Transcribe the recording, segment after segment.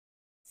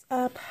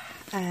up,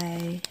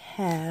 I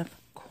have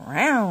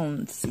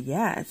crowns.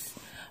 Yes,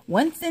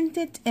 one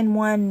scented and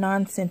one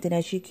non-scented,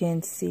 as you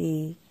can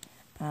see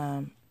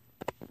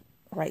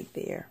right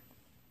there.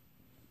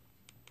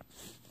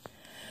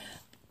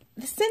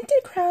 The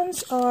scented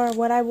crowns are,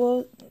 what I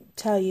will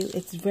tell you,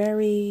 it's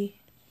very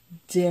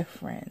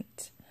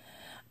different.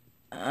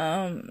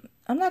 I'm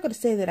not going to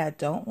say that I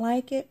don't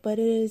like it, but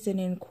it is an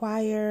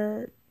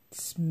acquired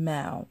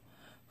smell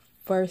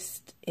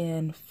first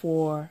and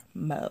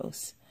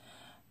foremost.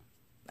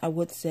 I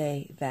would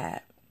say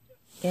that.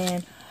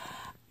 And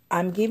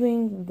I'm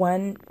giving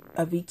one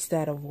of each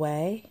set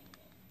away.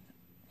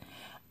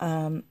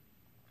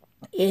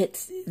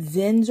 It's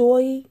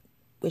ZenZoi,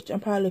 which I'm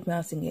probably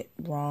pronouncing it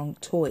wrong,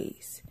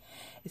 toys.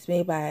 It's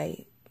made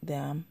by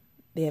them.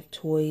 They have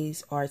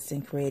toys, arts,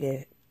 and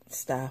creative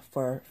stuff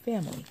for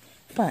family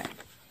fun.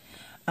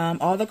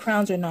 All the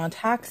crowns are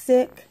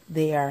non-toxic.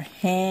 They are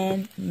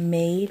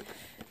handmade.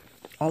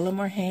 All of them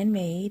are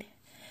handmade.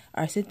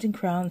 Our scented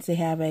crowns, they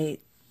have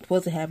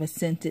supposed to have a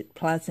scented,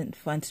 pleasant,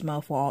 fun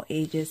smell for all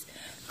ages.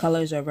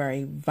 Colors are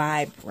very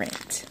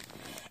vibrant.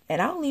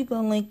 And I'll leave a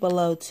link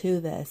below to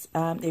this.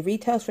 It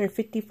retails for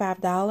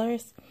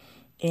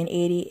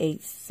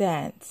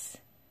 $55.88.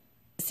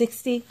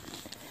 60.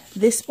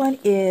 This one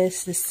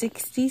is the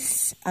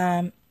 60-piece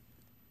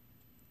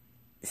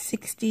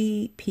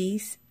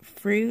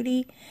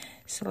fruity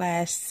 /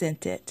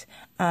 scented.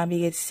 You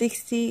get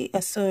 60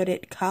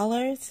 assorted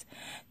colors,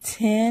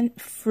 10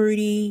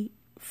 fruity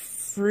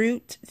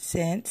fruit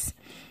scents,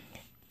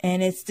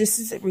 and this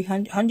is a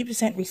 100%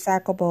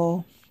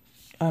 recyclable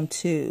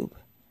tube.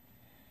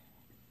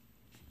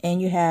 And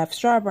you have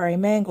strawberry,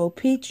 mango,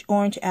 peach,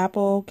 orange,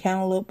 apple,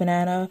 cantaloupe,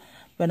 banana,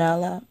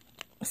 vanilla,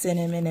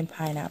 cinnamon, and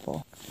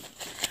pineapple.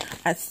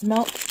 I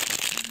smelled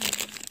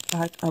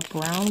like a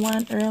brown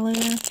one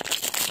earlier,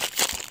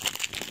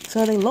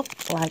 so they look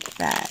like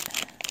that.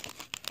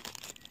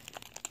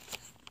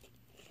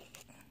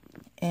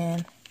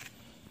 And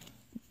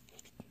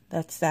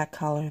that's that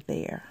color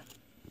there.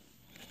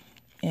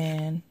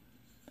 And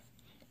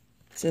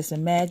it says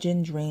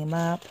imagine, dream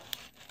up.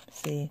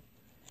 See,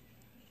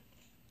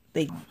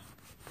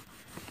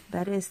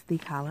 that is the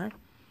color.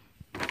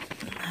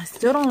 I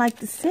still don't like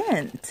the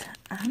scent.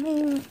 I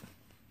mean,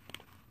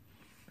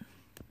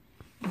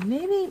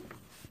 maybe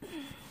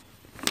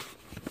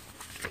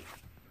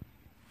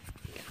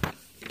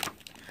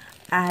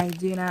I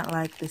do not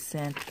like the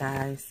scent,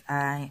 guys.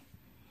 I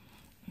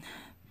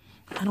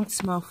don't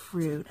smell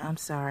fruit. I'm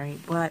sorry,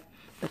 but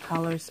the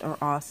colors are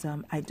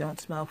awesome. I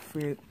don't smell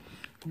fruit.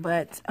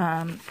 But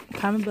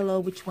comment below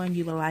which one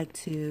you would like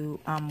to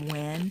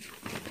win.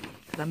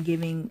 I'm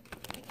giving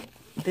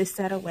this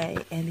set away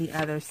and the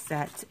other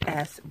set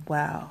as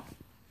well.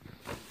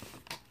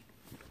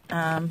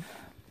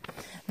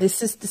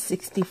 This is the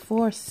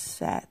 64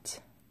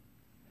 set.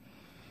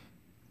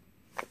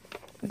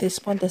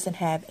 This one doesn't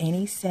have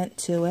any scent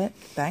to it.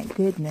 Thank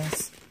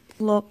goodness.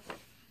 Look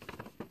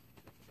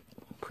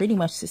pretty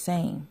much the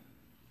same.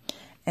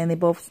 And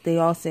they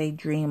all say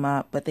dream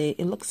up, but it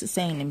looks the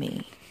same to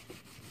me.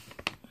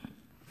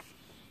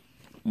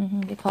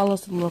 The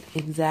colors look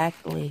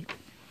exactly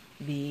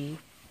the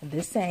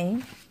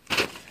same.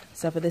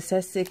 So for this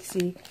has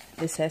 60,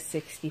 this has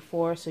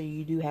 64, so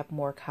you do have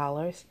more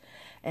colors.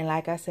 And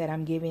like I said,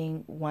 I'm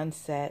giving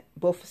both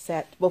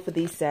of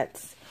these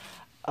sets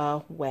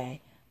away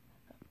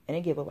in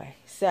a giveaway.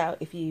 So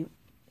it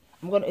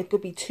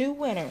could be 2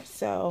 winners.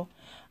 So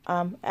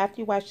after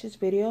you watch this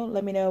video,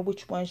 let me know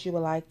which ones you would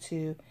like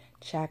to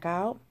check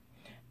out.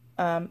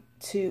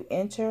 To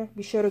enter,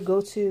 be sure to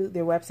go to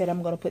their website.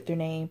 I'm going to put their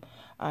name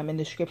in the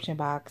description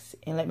box,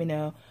 and let me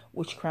know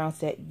which crown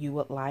set you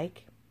would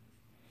like.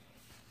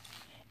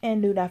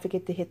 And do not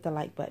forget to hit the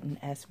like button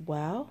as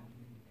well.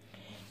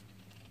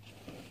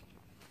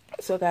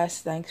 So guys,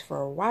 thanks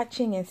for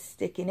watching and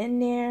sticking in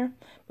there.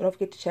 But don't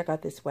forget to check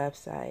out this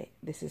website.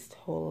 This is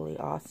totally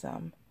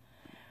awesome.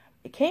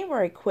 It came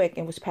very quick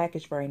and was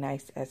packaged very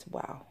nice as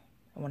well.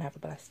 I want to have a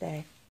blessed day.